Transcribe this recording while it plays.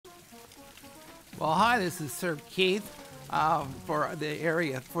Well, hi, this is Sir Keith for the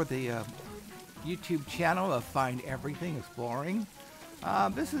YouTube channel of Find Everything Exploring.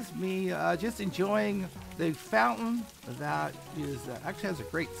 This is me just enjoying the fountain that is actually has a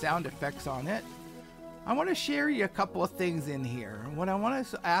great sound effects on it. I want to share you a couple of things in here. What I want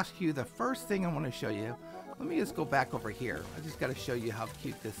to ask you, the first thing I want to show you, let me just go back over here. I just got to show you how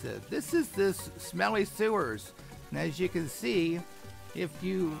cute this is. This is this smelly sewers. And as you can see, if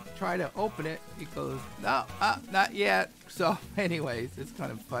you try to open it, it goes, no, not yet. So anyways, it's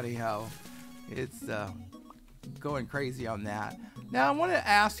kind of funny how it's going crazy on that. Now I want to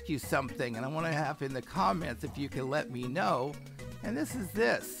ask you something, and I want to have in the comments if you can let me know. And this is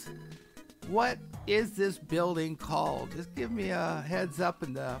this. What is this building called? Just give me a heads up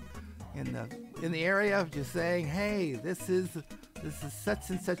in the area of just saying, hey, this is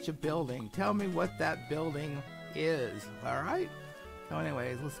such and such a building. Tell me what that building is. All right. So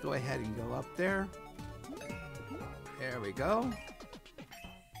anyways, let's go ahead and go up there. There we go.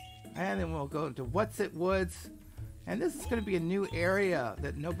 And then we'll go into What's It Woods. And this is going to be a new area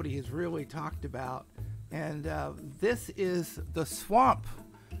that nobody has really talked about. And this is the swamp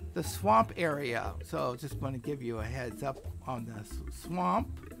area. So just going to give you a heads up on the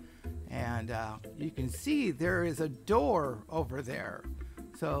swamp. And you can see there is a door over there.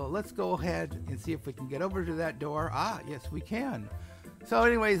 So let's go ahead and see if we can get over to that door. Ah, yes, we can. So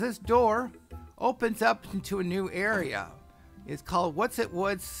anyways, this door opens up into a new area. It's called What's It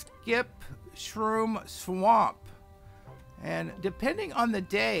Woods Skip Shroom Swamp. And depending on the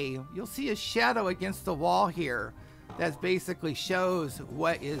day, you'll see a shadow against the wall here that basically shows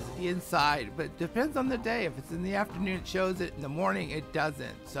what is inside. But it depends on the day. If it's in the afternoon, it shows it. In the morning, it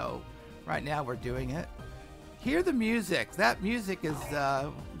doesn't. So right now we're doing it. Hear the music. That music is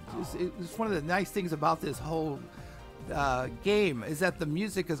it's one of the nice things about this whole game is that the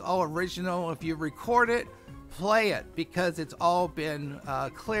music is all original. If you record it, play it, because it's all been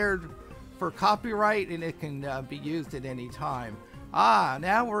cleared for copyright and it can be used at any time.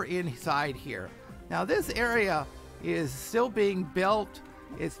 Now we're inside here. Now this area is still being built.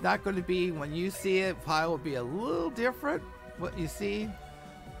 It's not going to be, when you see it, probably will be a little different what you see,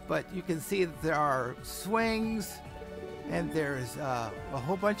 but you can see that there are swings and there's a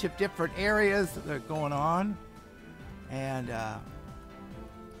whole bunch of different areas that are going on. And well,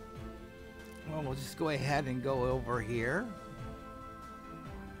 we'll just go ahead and go over here.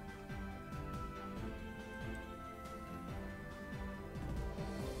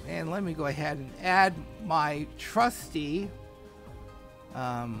 And let me go ahead and add my trusty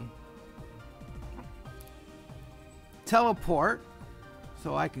teleport,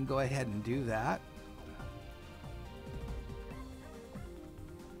 so I can go ahead and do that.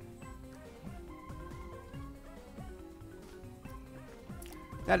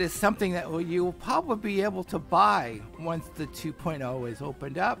 That is something that you will probably be able to buy once the 2.0 is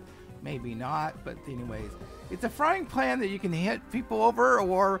opened up. Maybe not, but anyways. It's a frying pan that you can hit people over,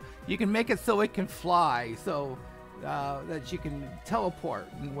 or you can make it so it can fly, so that you can teleport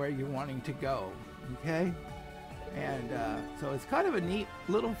where you're wanting to go, okay? And so it's kind of a neat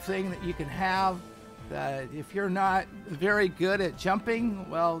little thing that you can have, that if you're not very good at jumping,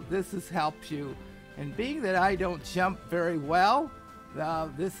 well, this helps you. And being that I don't jump very well,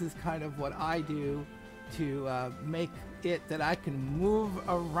 this is kind of what I do to make it that I can move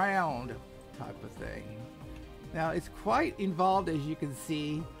around type of thing. Now it's quite involved, as you can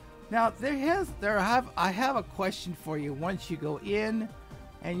see. Now I have a question for you once you go in,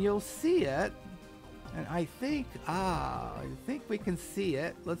 and you'll see it. And I think we can see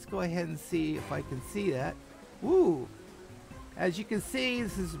it. Let's go ahead and see if I can see that. Woo! As you can see,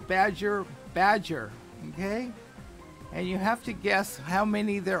 this is Badger, okay? And you have to guess how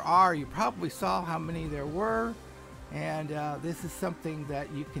many there are. You probably saw how many there were. And this is something that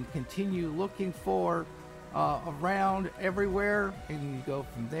you can continue looking for around everywhere. And you go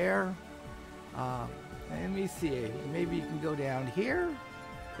from there. Let me see. Maybe you can go down here.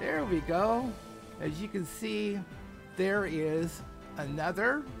 There we go. As you can see, there is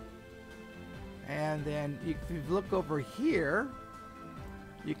another. And then if you look over here,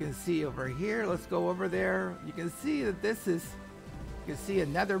 you can see over here. Let's go over there. You can see that you can see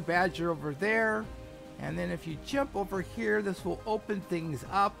another badger over there. And then if you jump over here, this will open things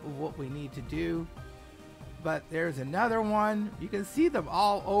up of what we need to do. But there's another one. You can see them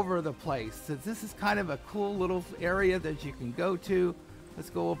all over the place. So this is kind of a cool little area that you can go to.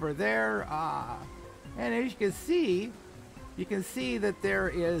 Let's go over there. And as you can see that there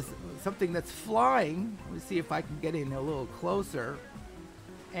is something that's flying. Let me see if I can get in a little closer.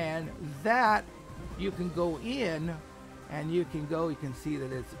 And that you can go in, and you can see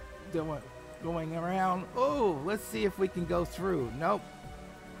that it's doing going around. Oh, let's see if we can go through. Nope,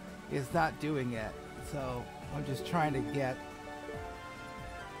 it's not doing it. So I'm just trying to get,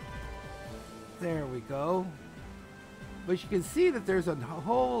 there we go. But you can see that there's a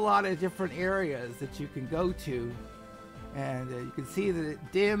whole lot of different areas that you can go to, and you can see that it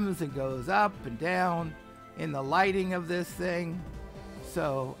dims and goes up and down in the lighting of this thing.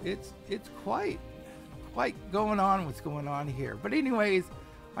 So it's quite going on what's going on here. But anyways,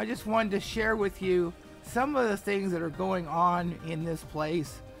 I just wanted to share with you some of the things that are going on in this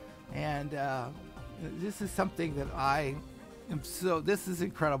place, and this is something that I am this is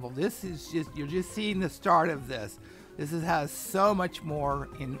incredible. This is just, you're just seeing the start of this. Has so much more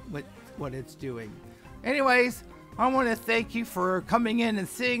in what it's doing. Anyways, I want to thank you for coming in and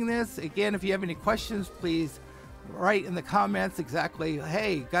seeing this. Again, if you have any questions, please write in the comments exactly,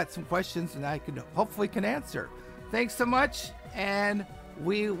 hey, got some questions, and I hopefully can answer. Thanks so much, and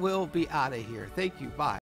we will be out of here. Thank you. Bye.